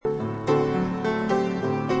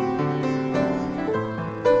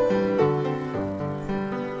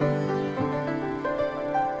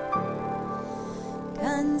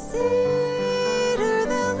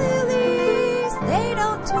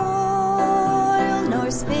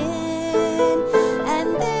their spin,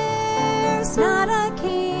 and there's not a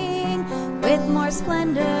king with more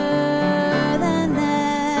splendor than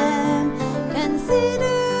them.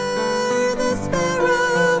 Consider the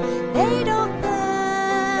sparrow, they don't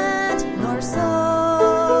plant nor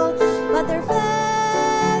sow, but they're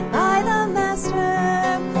fed by the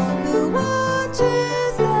Master who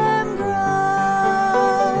watches them grow.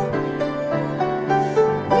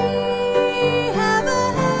 We have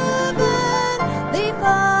a heavenly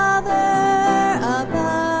Father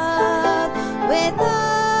above, with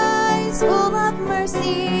eyes full of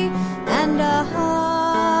mercy and a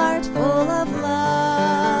heart full of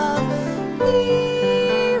love.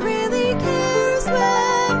 He really cares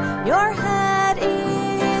when your head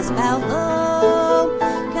is bowed low.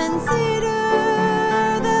 Consider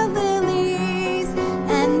the lilies,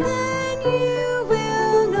 and then you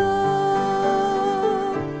will know.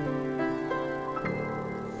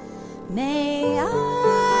 May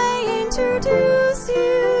I introduce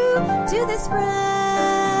you to this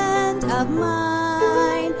friend of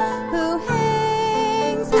mine who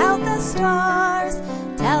hangs out the stars,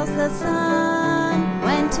 tells the sun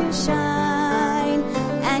when to shine,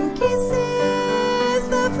 and kisses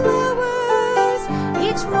the flowers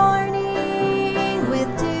each morning with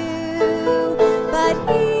dew. But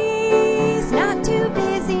he's not too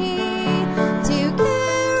busy to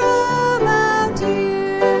care about you.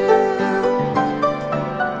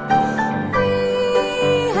 We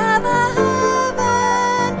have a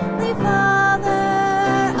heavenly Father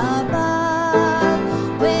above,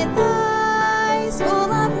 with eyes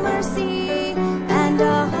full of mercy and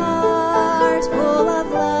a heart full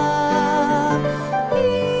of love. He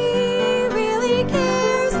really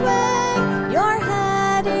cares when your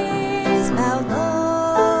head is bowed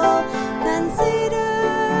low. Consider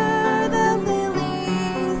the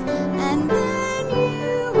lilies, and then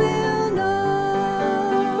you will know.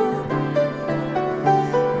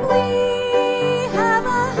 We have a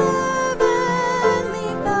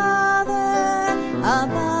heavenly Father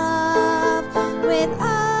above, with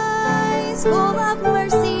eyes full of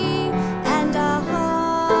mercy and a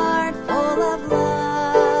heart full of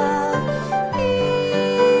love. He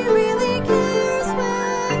really cares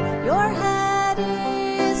when your head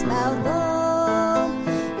is bowed low.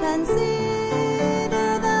 Consider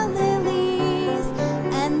the lilies,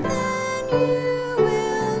 and then you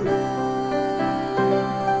will know.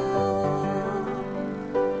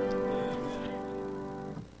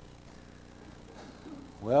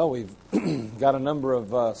 Well, we've got a number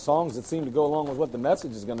of songs that seem to go along with what the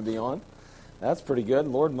message is going to be on. That's pretty good.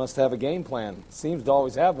 Lord must have a game plan. Seems to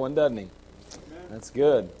always have one, doesn't he? That's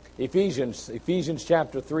good. Ephesians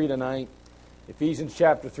chapter 3 tonight. Ephesians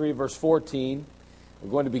chapter 3, verse 14.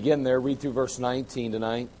 We're going to begin there, read through verse 19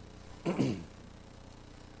 tonight.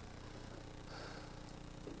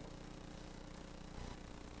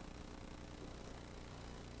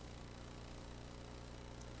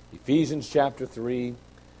 Ephesians chapter 3,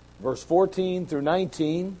 verse 14 through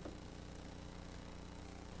 19.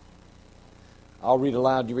 I'll read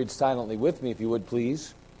aloud. You read silently with me, if you would,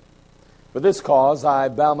 please. For this cause I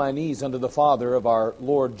bow my knees unto the Father of our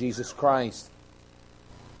Lord Jesus Christ,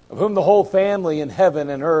 of whom the whole family in heaven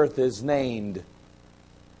and earth is named,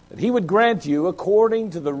 that he would grant you,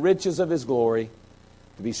 according to the riches of his glory,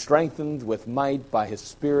 to be strengthened with might by his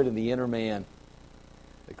Spirit in the inner man,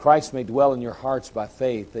 that Christ may dwell in your hearts by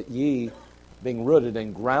faith, that ye, being rooted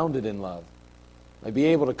and grounded in love, may be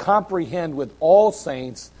able to comprehend with all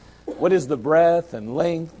saints what is the breadth and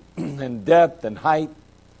length and depth and height,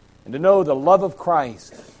 and to know the love of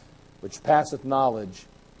Christ, which passeth knowledge,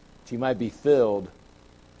 that ye might be filled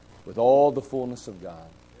with all the fullness of God.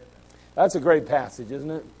 That's a great passage,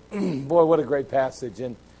 isn't it? Boy, what a great passage.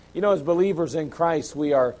 And, you know, as believers in Christ,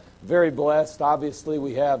 we are very blessed. Obviously,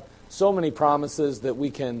 we have so many promises that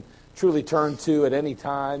we can truly turn to at any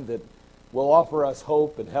time that will offer us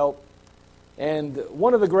hope and help. And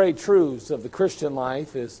one of the great truths of the Christian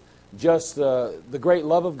life is just the great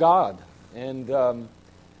love of God. And,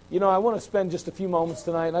 you know, I want to spend just a few moments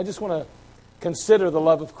tonight, and I just want to consider the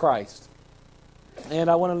love of Christ. And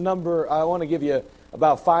I want to give you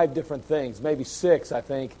about 5 different things, maybe 6, I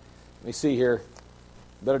think. Let me see here.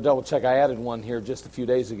 Better double check. I added one here just a few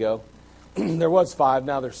days ago. There was 5,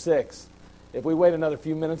 now there's 6. If we wait another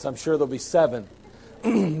few minutes, I'm sure there'll be 7.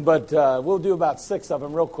 But we'll do about 6 of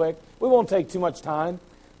them real quick. We won't take too much time,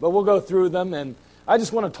 but we'll go through them. And I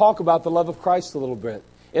just want to talk about the love of Christ a little bit.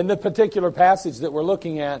 In the particular passage that we're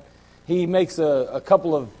looking at, he makes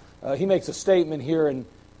he makes a statement here in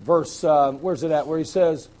verse, where's it at, where he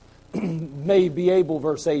says, may be able,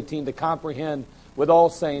 verse 18, to comprehend with all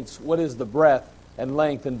saints what is the breadth and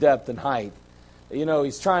length and depth and height.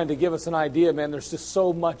 He's trying to give us an idea, man. There's just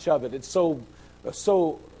so much of it. It's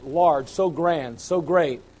so large, so grand, so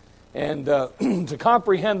great. And to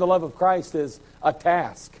comprehend the love of Christ is a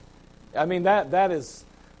task. I mean, that is,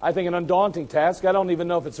 I think, an undaunting task. I don't even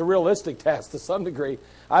know if it's a realistic task to some degree.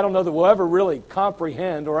 I don't know that we'll ever really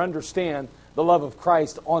comprehend or understand the love of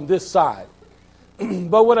Christ on this side.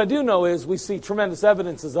 But what I do know is we see tremendous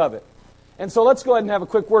evidences of it. And so let's go ahead and have a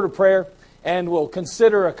quick word of prayer, and we'll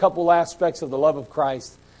consider a couple aspects of the love of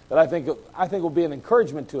Christ that I think will be an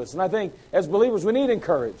encouragement to us. And I think as believers we need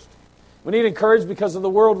encouraged. We need encouraged because of the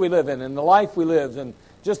world we live in and the life we live and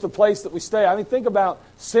just the place that we stay. I mean, think about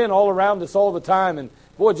sin all around us all the time, and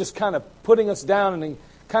boy, just kind of putting us down and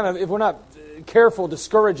kind of, if we're not careful,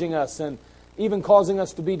 discouraging us and even causing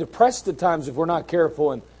us to be depressed at times if we're not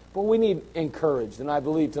careful. But we need encouraged, and I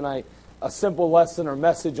believe tonight a simple lesson or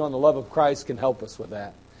message on the love of Christ can help us with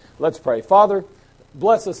that. Let's pray. Father,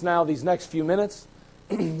 bless us now these next few minutes.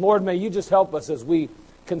 Lord, may you just help us as we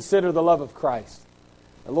consider the love of Christ.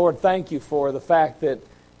 And Lord, thank you for the fact that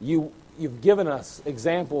you've given us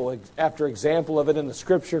example after example of it in the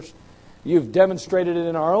Scriptures. You've demonstrated it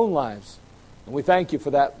in our own lives. And we thank you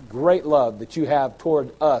for that great love that you have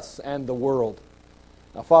toward us and the world.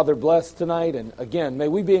 Now, Father, bless tonight, and again, may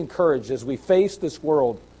we be encouraged as we face this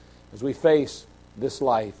world, as we face this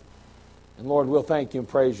life. And Lord, we'll thank you and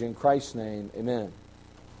praise you in Christ's name. Amen.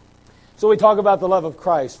 So we talk about the love of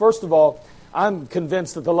Christ. First of all, I'm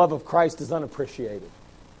convinced that the love of Christ is unappreciated.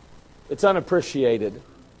 It's unappreciated.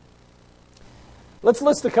 Let's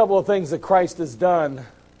list a couple of things that Christ has done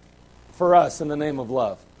for us in the name of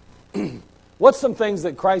love. What's some things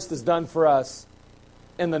that Christ has done for us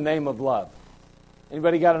in the name of love?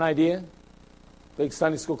 Anybody got an idea? Big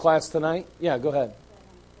Sunday school class tonight? Yeah, go ahead.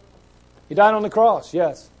 He died on the cross,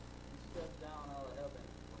 yes.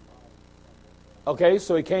 Okay,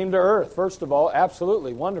 so he came to earth, first of all.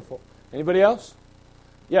 Absolutely, wonderful. Anybody else?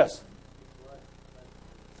 Yes.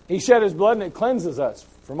 He shed his blood and it cleanses us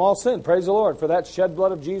from all sin. Praise the Lord for that shed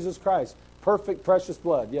blood of Jesus Christ. Perfect, precious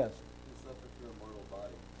blood, yes.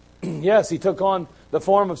 Yes, he took on the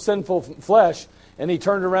form of sinful flesh, and he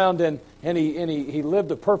turned around and he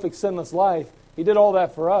lived a perfect sinless life. He did all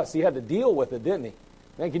that for us. He had to deal with it, didn't he?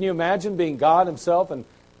 Man, can you imagine being God himself and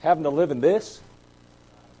having to live in this?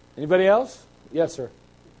 Anybody else? Yes, sir.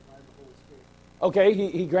 Okay,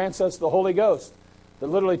 he grants us the Holy Ghost that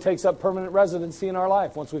literally takes up permanent residency in our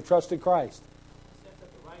life once we've trusted Christ. He sits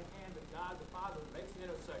at the right hand of God the Father and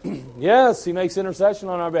makes intercession. Yes, he makes intercession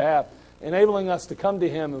on our behalf, enabling us to come to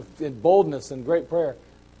him in boldness and great prayer.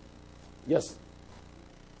 Yes.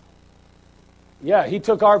 Yeah, he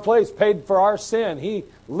took our place, paid for our sin. He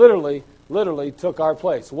literally took our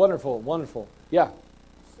place. Wonderful, wonderful. Yeah.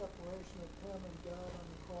 The separation of him and God on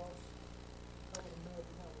the cross. I would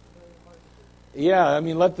imagine that was very hard to do. Yeah, I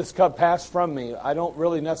mean, let this cup pass from me. I don't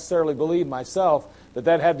really necessarily believe myself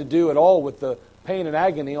that had to do at all with the pain and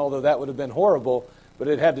agony, although that would have been horrible. But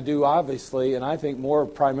it had to do, obviously, and I think more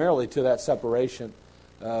primarily to that separation,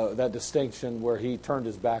 that distinction where he turned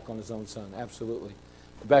his back on his own son. Absolutely.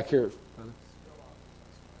 Back here.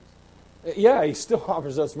 Yeah, he still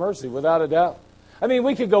offers us mercy, without a doubt. I mean,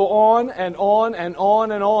 we could go on and on and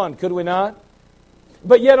on and on, could we not?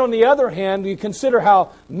 But yet, on the other hand, you consider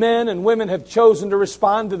how men and women have chosen to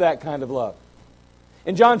respond to that kind of love.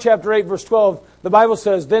 In John chapter 8, verse 12, the Bible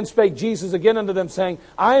says, "Then spake Jesus again unto them, saying,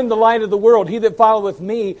 I am the light of the world. He that followeth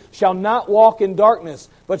me shall not walk in darkness,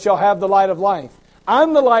 but shall have the light of life."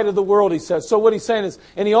 I'm the light of the world, he says. So what he's saying is,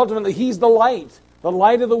 and he's the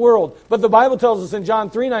light of the world. But the Bible tells us in John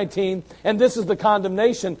 3:19, and this is the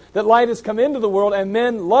condemnation, that light has come into the world, and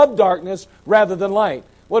men love darkness rather than light.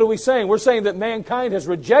 What are we saying? We're saying that mankind has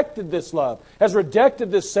rejected this love, has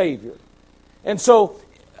rejected this Savior. And so,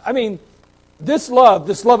 I mean, this love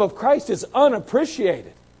of Christ is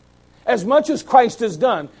unappreciated. As much as Christ has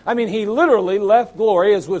done, I mean, he literally left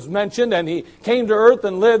glory, as was mentioned, and he came to earth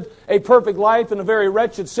and lived a perfect life in a very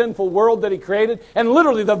wretched, sinful world that he created. And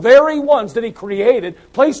literally the very ones that he created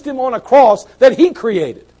placed him on a cross that he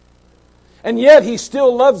created. And yet he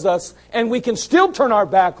still loves us, and we can still turn our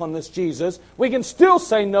back on this Jesus. We can still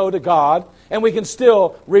say no to God, and we can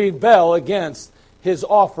still rebel against his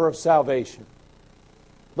offer of salvation.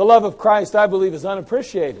 The love of Christ, I believe, is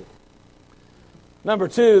unappreciated. Number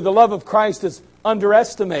two, the love of Christ is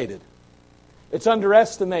underestimated. It's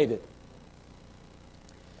underestimated.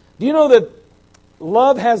 Do you know that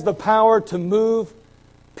love has the power to move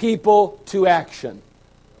people to action?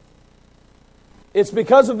 It's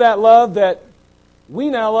because of that love that we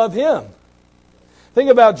now love Him. Think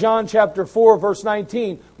about John chapter 4, verse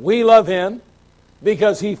 19. We love Him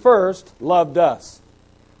because He first loved us.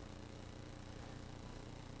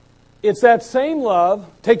 It's that same love.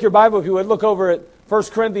 Take your Bible if you would. Look over at 1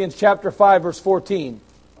 Corinthians chapter 5, verse 14.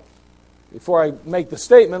 Before I make the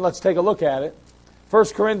statement, let's take a look at it. 1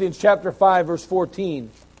 Corinthians chapter 5, verse 14.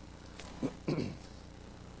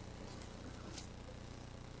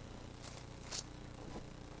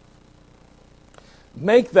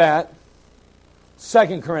 Make that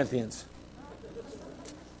 2 Corinthians.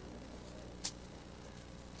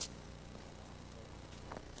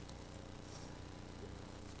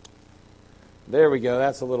 There we go.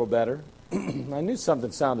 That's a little better. I knew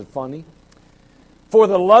something sounded funny. For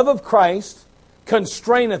the love of Christ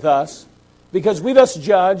constraineth us, because we thus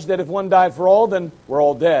judge that if one died for all, then we're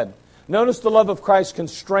all dead. Notice the love of Christ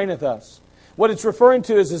constraineth us. What it's referring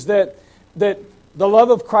to is that the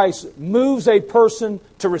love of Christ moves a person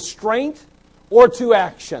to restraint or to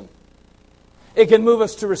action. It can move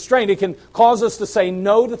us to restraint. It can cause us to say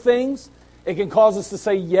no to things. It can cause us to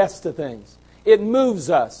say yes to things. It moves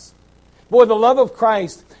us. Boy, the love of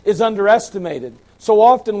Christ is underestimated. So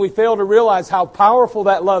often we fail to realize how powerful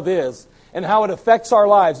that love is and how it affects our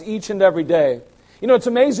lives each and every day. You know, it's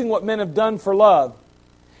amazing what men have done for love.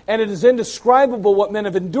 And it is indescribable what men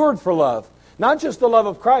have endured for love. Not just the love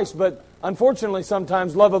of Christ, but unfortunately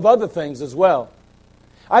sometimes love of other things as well.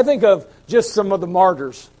 I think of just some of the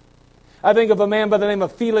martyrs. I think of a man by the name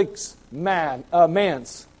of Felix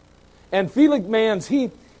Manz. And Felix Manz,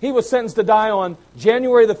 he was sentenced to die on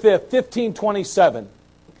January the 5th, 1527.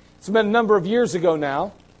 It's been a number of years ago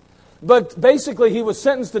now. But basically he was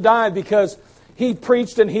sentenced to die because he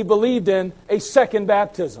preached and he believed in a second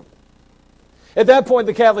baptism. At that point,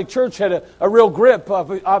 the Catholic Church had a real grip,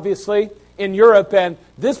 obviously, in Europe. And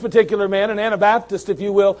this particular man, an Anabaptist, if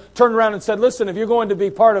you will, turned around and said, listen, if you're going to be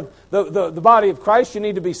part of the body of Christ, you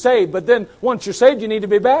need to be saved. But then once you're saved, you need to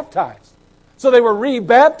be baptized. So they were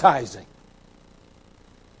re-baptizing.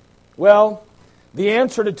 Well, the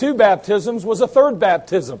answer to 2 baptisms was a third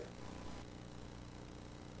baptism.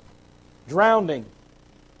 Drowning.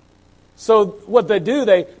 So what they do,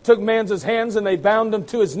 they took Manz's hands and they bound him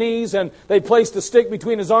to his knees and they placed a stick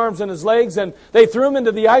between his arms and his legs and they threw him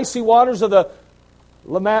into the icy waters of the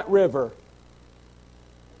Lamont River.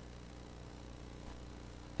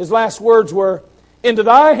 His last words were, "Into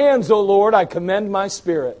thy hands, O Lord, I commend my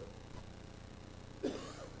spirit."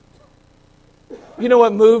 You know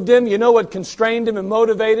what moved him? You know what constrained him and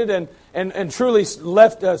motivated and truly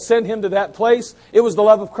sent him to that place? It was the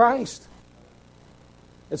love of Christ.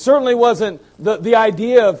 It certainly wasn't the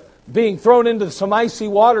idea of being thrown into some icy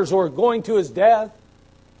waters or going to his death.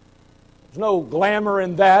 There's no glamour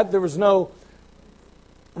in that. There was no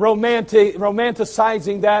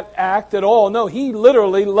romanticizing that act at all. No, he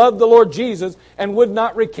literally loved the Lord Jesus and would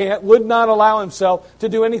not recant, would not allow himself to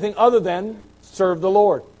do anything other than serve the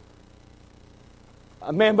Lord.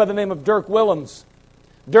 A man by the name of Dirk Willems.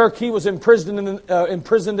 Dirk, he was imprisoned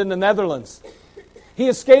in the Netherlands. He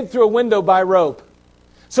escaped through a window by rope.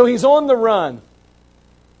 So he's on the run.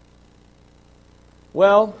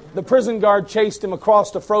 Well, the prison guard chased him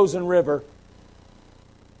across the frozen river.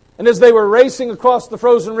 And as they were racing across the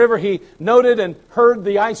frozen river, he noted and heard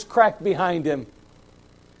the ice crack behind him.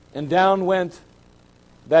 And down went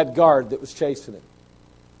that guard that was chasing him.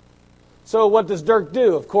 So what does Dirk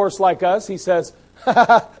do? Of course, like us, he says,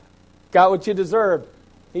 got what you deserved.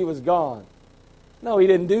 He was gone. No, he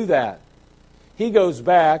didn't do that. He goes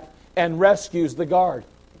back and rescues the guard.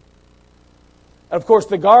 And of course,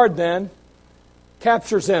 the guard then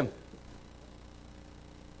captures him.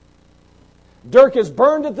 Dirk is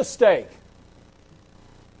burned at the stake.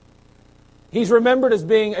 He's remembered as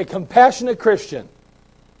being a compassionate Christian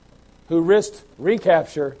who risked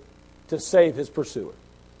recapture to save his pursuer.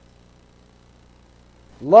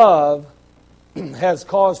 Love has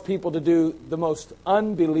caused people to do the most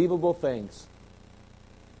unbelievable things.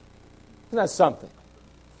 Isn't that something?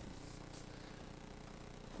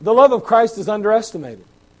 The love of Christ is underestimated.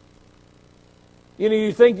 You know,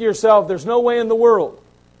 you think to yourself, there's no way in the world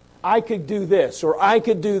I could do this, or I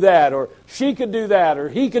could do that, or she could do that, or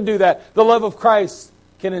he could do that. The love of Christ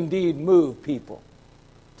can indeed move people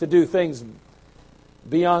to do things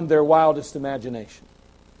beyond their wildest imagination.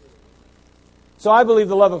 So I believe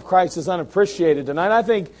the love of Christ is unappreciated tonight. I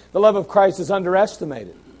think the love of Christ is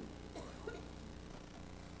underestimated.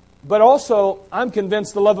 But also, I'm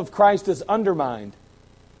convinced the love of Christ is undermined.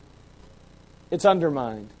 It's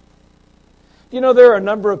undermined. You know, there are a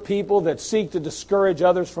number of people that seek to discourage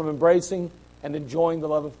others from embracing and enjoying the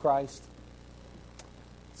love of Christ.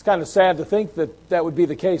 It's kind of sad to think that that would be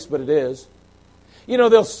the case, but it is. You know,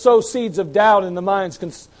 they'll sow seeds of doubt in the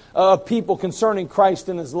minds of people concerning Christ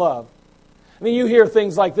and His love. I mean, you hear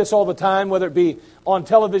things like this all the time, whether it be on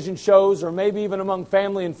television shows or maybe even among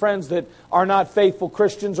family and friends that are not faithful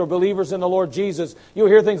Christians or believers in the Lord Jesus. You'll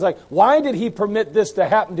hear things like, why did He permit this to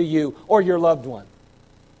happen to you or your loved one?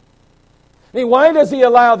 I mean, why does He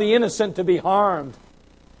allow the innocent to be harmed?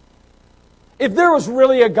 If there was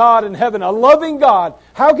really a God in heaven, a loving God,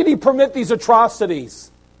 how could He permit these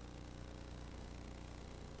atrocities?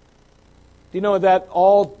 Do you know what that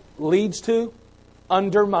all leads to?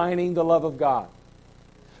 Undermining the love of God.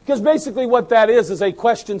 Because basically what that is a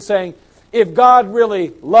question saying, if God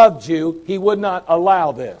really loved you, He would not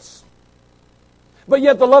allow this. But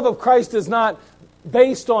yet the love of Christ is not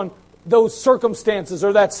based on those circumstances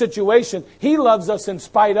or that situation. He loves us in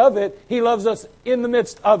spite of it. He loves us in the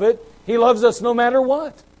midst of it. He loves us no matter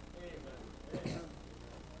what.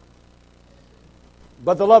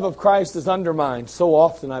 But the love of Christ is undermined so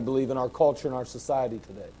often, I believe, in our culture and our society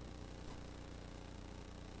today.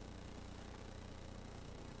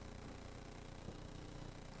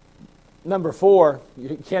 Number 4,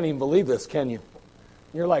 you can't even believe this, can you?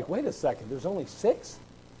 You're like, wait a second, there's only 6?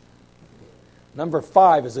 Number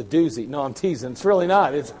 5 is a doozy. No, I'm teasing. It's really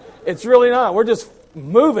not. It's really not. We're just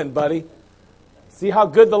moving, buddy. See how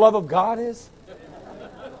good the love of God is?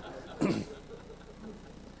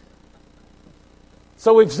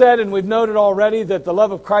 So we've said and we've noted already that the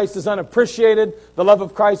love of Christ is unappreciated, the love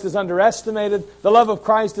of Christ is underestimated, the love of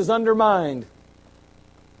Christ is undermined.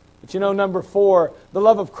 But you know, number 4, the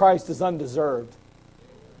love of Christ is undeserved.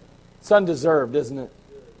 It's undeserved, isn't it?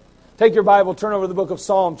 Take your Bible, turn over to the book of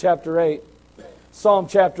Psalm chapter 8. Psalm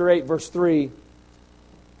chapter 8, verse 3.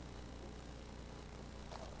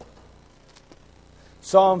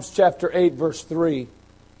 Psalms chapter 8, verse 3.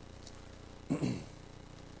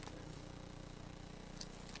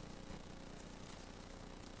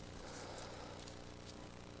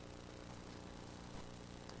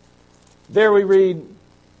 There we read,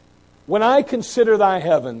 when I consider thy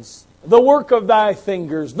heavens, the work of thy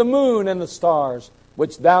fingers, the moon and the stars,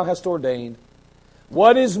 which thou hast ordained,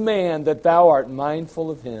 what is man that thou art mindful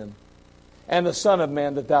of him, and the son of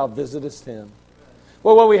man that thou visitest him?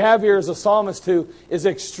 Well, what we have here is a psalmist who is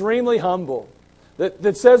extremely humble,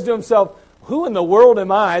 that says to himself, who in the world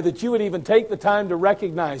am I that you would even take the time to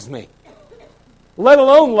recognize me, let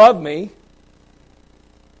alone love me?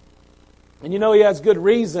 And you know he has good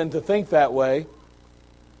reason to think that way.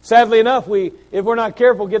 Sadly enough, if we're not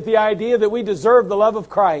careful, get the idea that we deserve the love of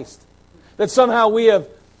Christ, that somehow we have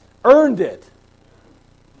earned it.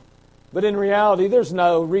 But in reality, there's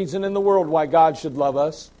no reason in the world why God should love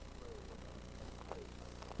us.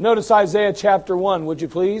 Notice Isaiah chapter 1, would you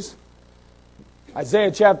please? Isaiah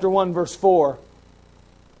chapter 1, verse 4.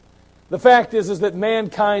 The fact is that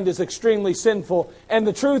mankind is extremely sinful, and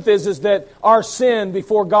the truth is that our sin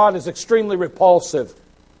before God is extremely repulsive.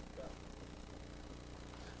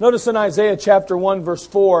 Notice in Isaiah chapter 1, verse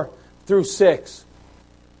 4 through 6,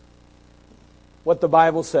 what the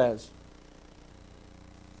Bible says.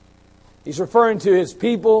 He's referring to His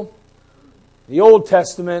people, the Old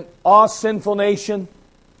Testament, a sinful nation,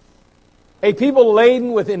 a people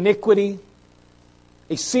laden with iniquity,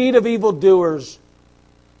 a seed of evildoers,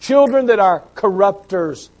 children that are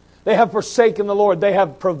corrupters. They have forsaken the Lord. They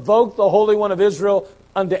have provoked the Holy One of Israel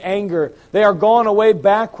unto anger. They are gone away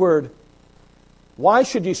backward. Why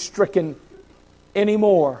should you stricken any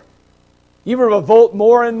more? You revolt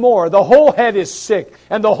more and more. The whole head is sick,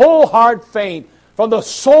 and the whole heart faint. From the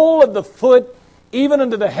sole of the foot even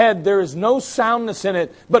unto the head there is no soundness in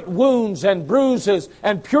it, but wounds and bruises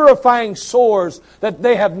and purifying sores, that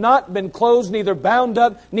they have not been closed, neither bound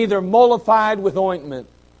up, neither mollified with ointment.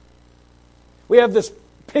 We have this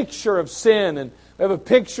picture of sin, and we have a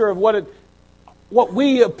picture of what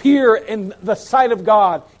we appear in the sight of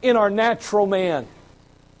God in our natural man.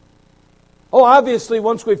 Oh, obviously,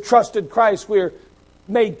 once we've trusted Christ, we're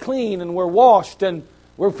made clean and we're washed and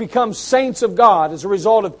we've become saints of God as a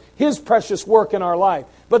result of His precious work in our life.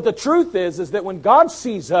 But the truth is that when God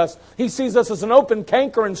sees us, He sees us as an open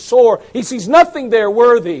canker and sore. He sees nothing there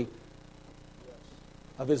worthy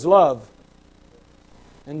of His love.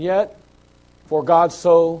 And yet, for God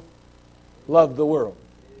so loved the world.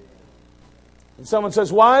 And someone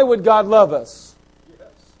says, why would God love us?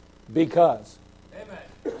 Because. Amen.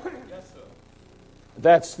 Yes, sir.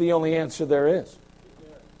 That's the only answer there is.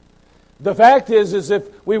 The fact is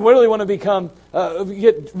if we really want to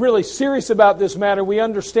get really serious about this matter, we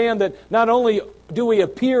understand that not only do we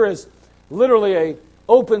appear as literally an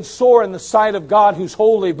open sore in the sight of God who's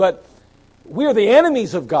holy, but we are the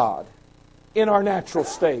enemies of God in our natural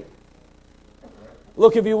state.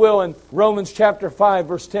 Look, if you will, in Romans chapter 5,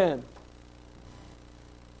 verse 10.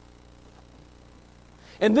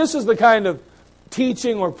 And this is the kind of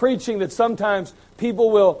teaching or preaching that sometimes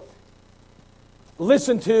people will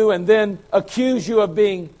listen to and then accuse you of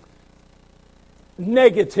being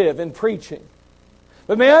negative in preaching.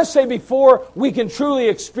 But may I say, before we can truly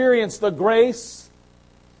experience the grace,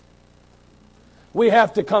 we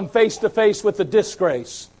have to come face to face with the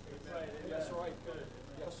disgrace.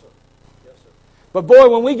 But boy,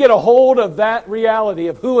 when we get a hold of that reality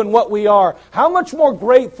of who and what we are, how much more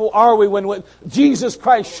grateful are we when Jesus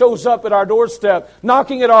Christ shows up at our doorstep,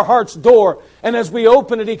 knocking at our heart's door, and as we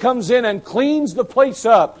open it, He comes in and cleans the place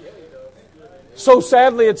up. So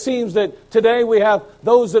sadly, it seems that today we have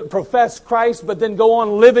those that profess Christ, but then go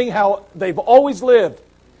on living how they've always lived.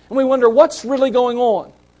 And we wonder, what's really going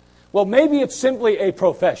on? Well, maybe it's simply a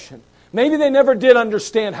profession. Maybe they never did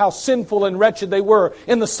understand how sinful and wretched they were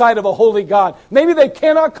in the sight of a holy God. Maybe they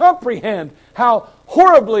cannot comprehend how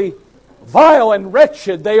horribly vile and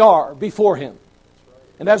wretched they are before Him.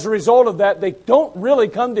 And as a result of that, they don't really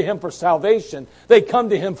come to Him for salvation. They come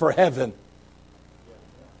to Him for heaven.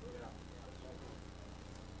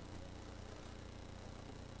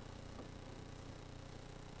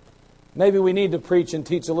 Maybe we need to preach and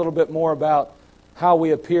teach a little bit more about how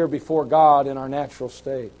we appear before God in our natural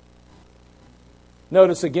state.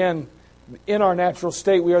 Notice again, in our natural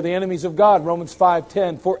state, we are the enemies of God. Romans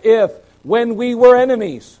 5:10. For if, when we were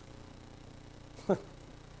enemies,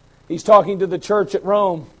 he's talking to the church at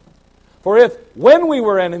Rome. For if, when we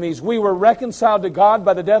were enemies, we were reconciled to God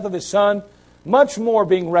by the death of His Son, much more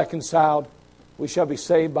being reconciled, we shall be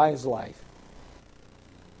saved by His life.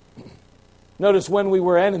 Notice, when we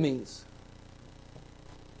were enemies.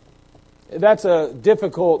 That's a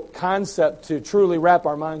difficult concept to truly wrap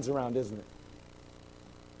our minds around, isn't it?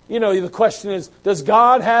 You know, the question is, does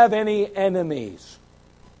God have any enemies?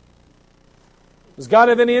 Does God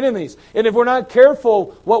have any enemies? And if we're not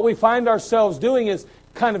careful, what we find ourselves doing is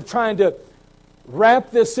kind of trying to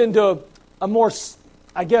wrap this into a more,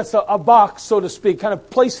 I guess, a box, so to speak. Kind of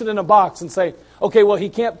place it in a box and say, okay, well, He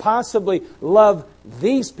can't possibly love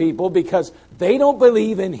these people because they don't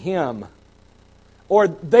believe in Him. Or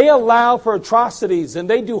they allow for atrocities and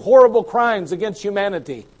they do horrible crimes against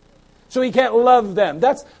humanity. So He can't love them.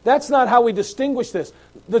 That's not how we distinguish this.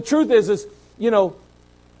 The truth is,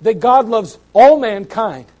 that God loves all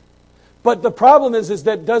mankind. But the problem is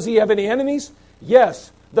that does He have any enemies?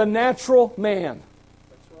 Yes, the natural man.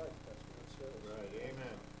 That's right. That's what it says. Right. Amen.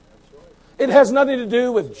 That's right. It has nothing to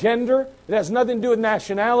do with gender. It has nothing to do with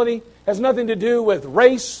nationality. It has nothing to do with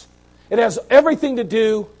race. It has everything to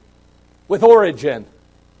do with origin.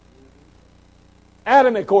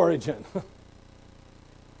 Adamic origin.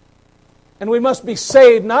 And we must be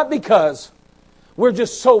saved not because we're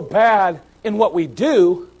just so bad in what we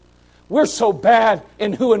do. We're so bad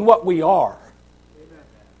in who and what we are.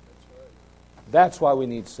 That's why we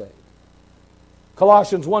need saved.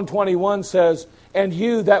 Colossians 1:21 says, and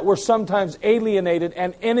you that were sometimes alienated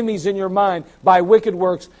and enemies in your mind by wicked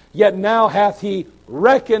works, yet now hath He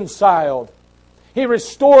reconciled. He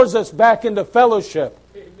restores us back into fellowship.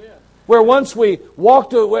 Where once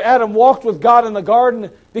Adam walked with God in the garden,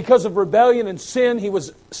 because of rebellion and sin, he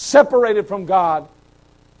was separated from God.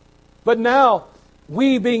 But now,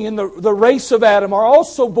 we being in the race of Adam are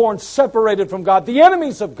also born separated from God, the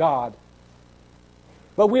enemies of God.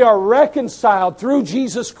 But we are reconciled through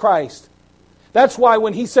Jesus Christ. That's why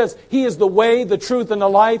when He says He is the way, the truth, and the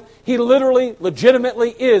life, He literally, legitimately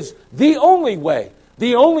is the only way,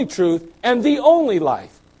 the only truth, and the only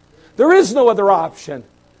life. There is no other option.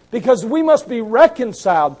 Because we must be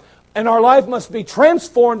reconciled and our life must be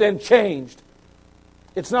transformed and changed.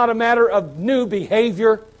 It's not a matter of new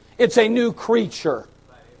behavior. It's a new creature.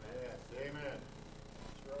 Amen.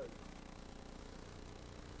 That's right.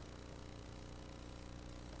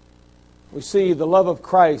 We see the love of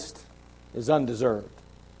Christ is undeserved.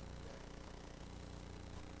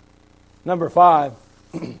 Number 5.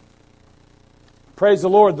 Praise the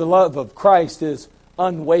Lord, the love of Christ is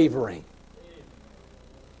unwavering.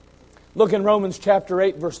 Look in Romans chapter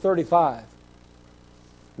 8, verse 35.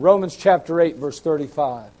 Romans chapter 8, verse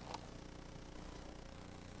 35.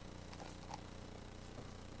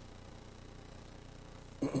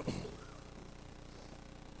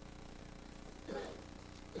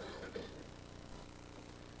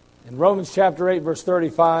 In Romans chapter 8, verse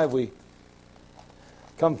 35, we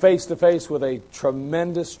come face to face with a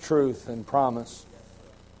tremendous truth and promise.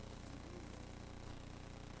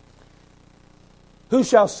 Who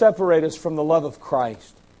shall separate us from the love of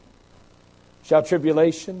Christ? Shall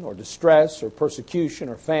tribulation, or distress, or persecution,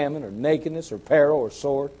 or famine, or nakedness, or peril, or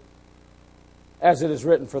sword? As it is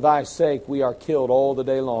written, for thy sake we are killed all the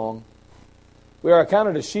day long. We are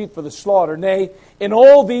accounted as sheep for the slaughter. Nay, in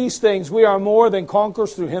all these things we are more than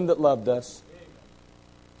conquerors through Him that loved us.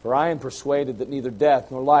 For I am persuaded that neither death,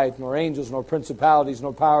 nor life, nor angels, nor principalities,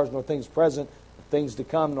 nor powers, nor things present, nor things to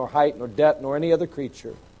come, nor height, nor depth, nor any other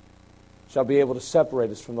creature shall be able to separate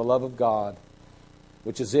us from the love of God,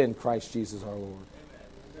 which is in Christ Jesus our Lord.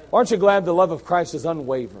 Aren't you glad the love of Christ is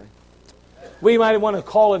unwavering? We might want to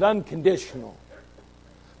call it unconditional.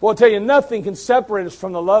 Boy, I'll tell you, nothing can separate us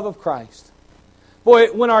from the love of Christ.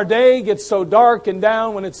 Boy, when our day gets so dark and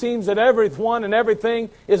down, when it seems that everyone and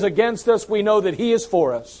everything is against us, we know that He is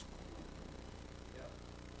for us.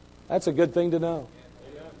 That's a good thing to know.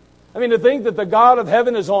 I mean, to think that the God of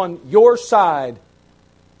heaven is on your side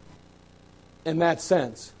in that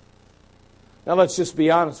sense. Now, let's just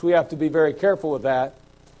be honest. We have to be very careful with that.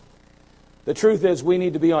 The truth is, we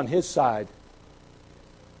need to be on His side.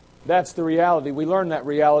 That's the reality. We learn that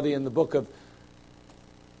reality in the book of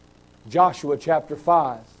Joshua chapter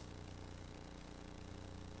 5.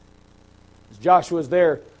 As Joshua's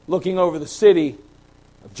there looking over the city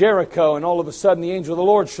of Jericho, and all of a sudden the angel of the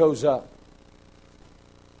Lord shows up.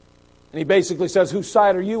 And he basically says, whose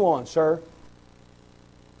side are you on, sir? And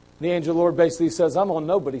the angel of the Lord basically says, I'm on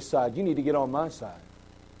nobody's side. You need to get on my side.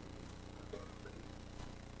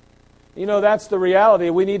 You know, that's the reality.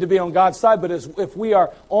 We need to be on God's side, but if we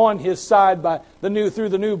are on His side through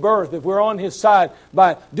the new birth, if we're on His side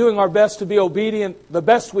by doing our best to be obedient the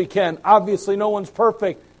best we can, obviously no one's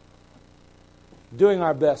perfect, doing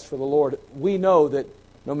our best for the Lord, we know that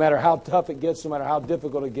no matter how tough it gets, no matter how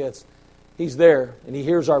difficult it gets, He's there and He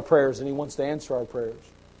hears our prayers and He wants to answer our prayers.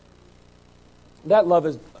 That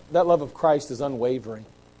love of Christ is unwavering.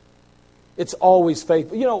 It's always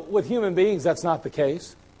faithful. You know, with human beings, that's not the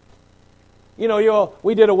case. You know,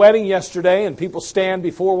 we did a wedding yesterday, and people stand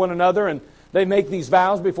before one another, and they make these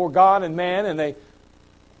vows before God and man, and they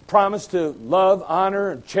promise to love,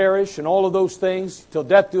 honor, and cherish, and all of those things till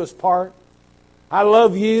death do us part. I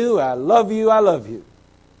love you, I love you, I love you.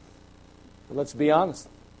 But let's be honest.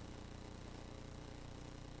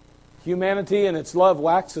 Humanity and its love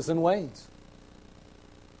waxes and wanes.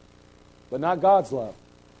 But not God's love.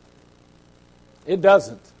 It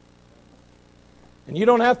doesn't. And you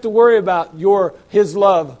don't have to worry about His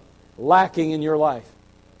love lacking in your life.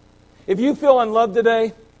 If you feel unloved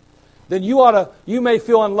today, then you may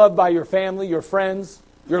feel unloved by your family, your friends,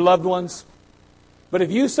 your loved ones. But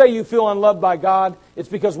if you say you feel unloved by God, it's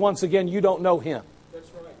because once again you don't know Him. That's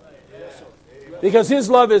right. Because His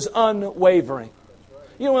love is unwavering.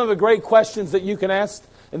 You know, one of the great questions that you can ask,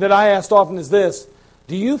 and that I asked often, is this: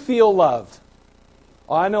 do you feel loved?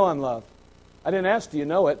 Oh, I know I'm loved. I didn't ask, do you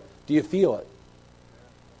know it? Do you feel it?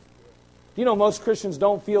 Do you know most Christians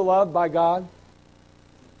don't feel loved by God?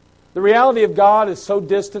 The reality of God is so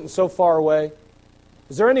distant and so far away.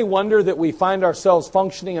 Is there any wonder that we find ourselves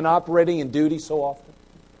functioning and operating in duty so often,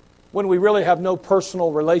 when we really have no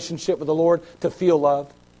personal relationship with the Lord to feel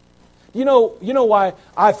loved? You know why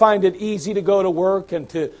I find it easy to go to work and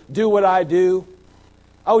to do what I do?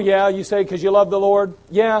 Oh yeah, you say because you love the Lord?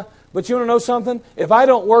 Yeah, but you want to know something? If I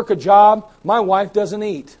don't work a job, my wife doesn't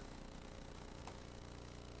eat.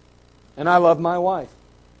 And I love my wife.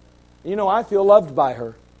 You know, I feel loved by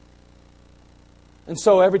her. And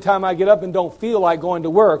so every time I get up and don't feel like going to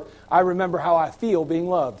work, I remember how I feel being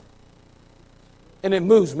loved. And it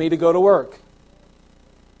moves me to go to work.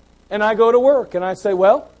 And I go to work and I say,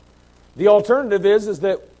 well, the alternative is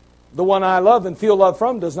that the one I love and feel love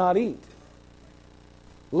from does not eat.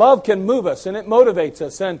 Love can move us and it motivates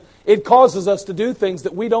us and it causes us to do things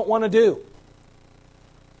that we don't want to do.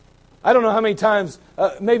 I don't know how many times,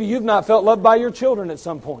 maybe you've not felt loved by your children at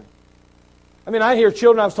some point. I mean, I hear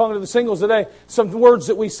children, I was talking to the singles today, some words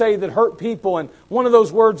that we say that hurt people, and one of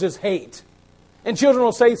those words is hate. And children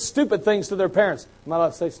will say stupid things to their parents. Am I allowed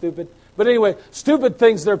to say stupid? But anyway, stupid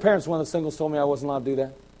things to their parents. One of the singles told me I wasn't allowed to do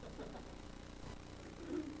that.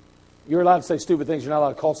 You're allowed to say stupid things. You're not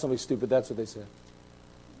allowed to call somebody stupid. That's what they said.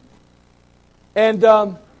 And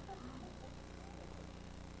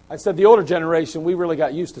I said the older generation, we really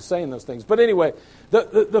got used to saying those things. But anyway,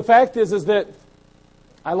 the fact is that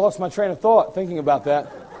I lost my train of thought thinking about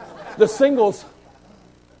that. The singles,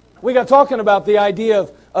 we got talking about the idea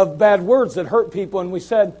of bad words that hurt people, and we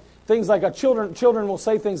said things like children will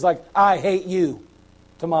say things like, I hate you,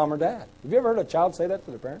 to mom or dad. Have you ever heard a child say that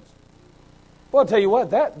to their parents? Well, I'll tell you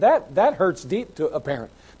what, that hurts deep to a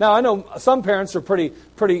parent. Now, I know some parents are pretty,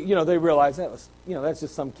 they realize that was, that's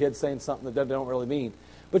just some kid saying something that they don't really mean.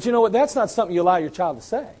 But you know what? That's not something you allow your child to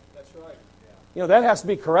say. That's right. Yeah. That has to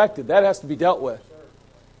be corrected. That has to be dealt with.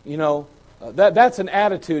 Sure. That's an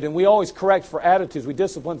attitude, and we always correct for attitudes. We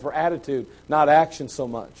discipline for attitude, not action so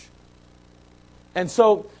much. And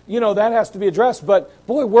so, that has to be addressed. But,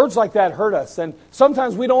 boy, words like that hurt us. And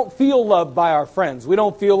sometimes we don't feel loved by our friends. We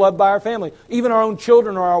don't feel loved by our family. Even our own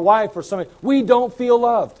children or our wife or somebody. We don't feel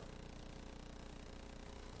loved.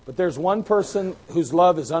 But there's one person whose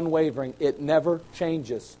love is unwavering. It never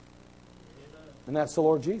changes. And that's the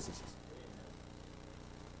Lord Jesus.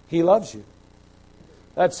 He loves you.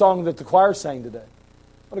 That song that the choir sang today.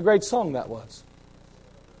 What a great song that was.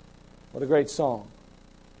 What a great song.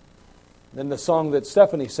 Then the song that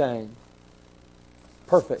Stephanie sang.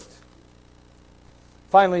 Perfect.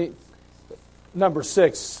 Finally, number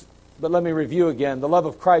 6. But let me review again. The love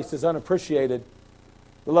of Christ is unappreciated.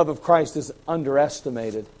 The love of Christ is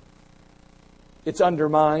underestimated. It's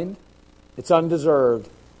undermined. It's undeserved.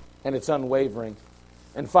 And it's unwavering.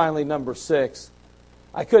 And finally, number 6.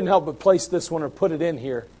 I couldn't help but place this one or put it in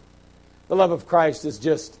here. The love of Christ is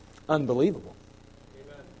just unbelievable.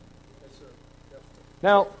 Amen. Yes, sir. Yep.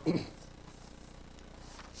 Now,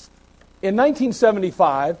 in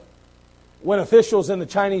 1975, when officials in the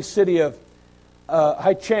Chinese city of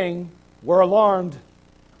Haicheng were alarmed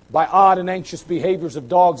by odd and anxious behaviors of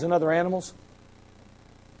dogs and other animals,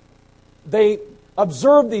 they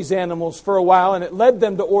observed these animals for a while, and it led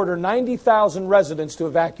them to order 90,000 residents to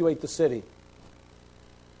evacuate the city.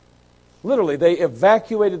 Literally, they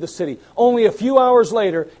evacuated the city. Only a few hours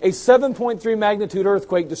later, a 7.3 magnitude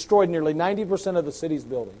earthquake destroyed nearly 90% of the city's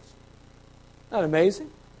buildings. Isn't that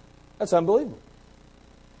amazing? That's unbelievable.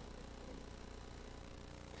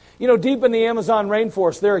 Deep in the Amazon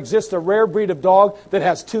rainforest, there exists a rare breed of dog that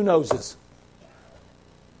has 2 noses.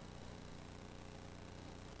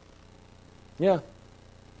 Yeah.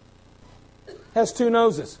 Has 2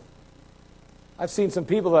 noses. I've seen some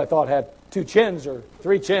people that I thought had 2 chins or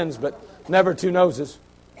 3 chins, but never 2 noses.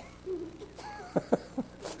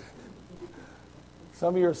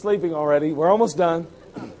 Some of you are sleeping already. We're almost done.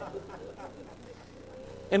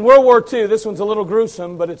 In World War II, this one's a little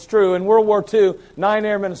gruesome, but it's true. In World War II, 9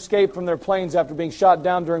 airmen escaped from their planes after being shot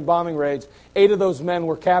down during bombing raids. 8 of those men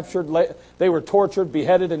were captured. They were tortured,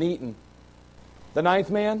 beheaded, and eaten. The 9th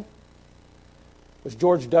man was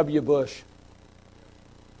George W. Bush.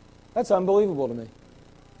 That's unbelievable to me.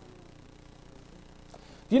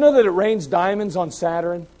 Do you know that it rains diamonds on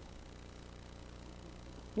Saturn?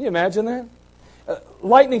 Can you imagine that?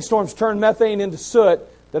 Lightning storms turn methane into soot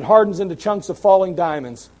that hardens into chunks of falling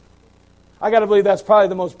diamonds. I got to believe that's probably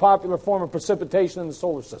the most popular form of precipitation in the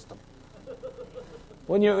solar system.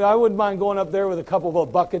 I wouldn't mind going up there with a couple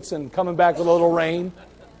of buckets and coming back with a little rain.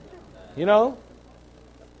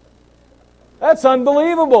 That's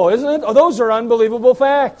unbelievable, isn't it? Oh, those are unbelievable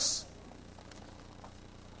facts.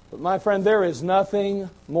 But my friend, there is nothing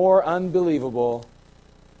more unbelievable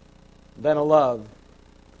than a love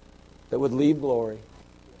that would leave glory.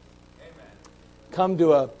 Amen. Come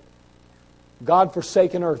to a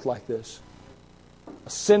God-forsaken earth like this. A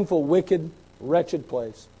sinful, wicked, wretched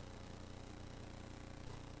place.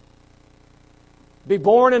 Be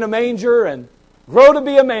born in a manger and grow to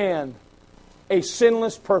be a man, a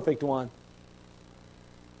sinless, perfect one.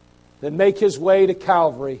 Then make His way to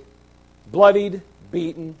Calvary, bloodied,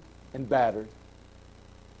 beaten, and battered.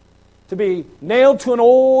 To be nailed to an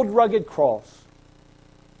old rugged cross,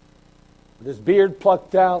 with His beard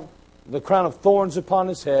plucked out, the crown of thorns upon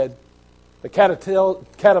His head, the cat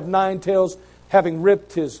of 9 tails having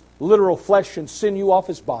ripped His literal flesh and sinew off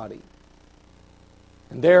His body,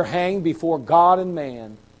 and there hang before God and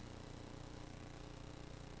man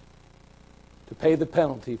to pay the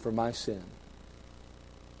penalty for my sin.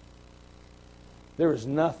 There is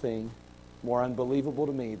nothing more unbelievable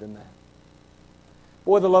to me than that.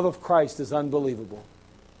 Boy, the love of Christ is unbelievable.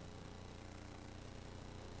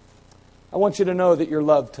 I want you to know that you're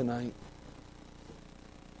loved tonight.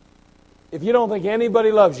 If you don't think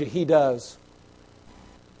anybody loves you, He does.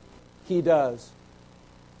 He does.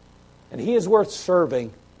 And He is worth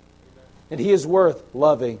serving. And He is worth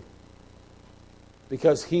loving.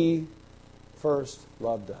 Because He first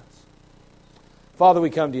loved us. Father, we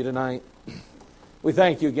come to You tonight. We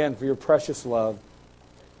thank You again for Your precious love.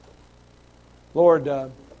 Lord,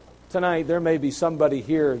 tonight there may be somebody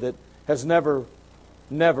here that has never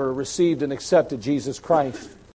received and accepted Jesus Christ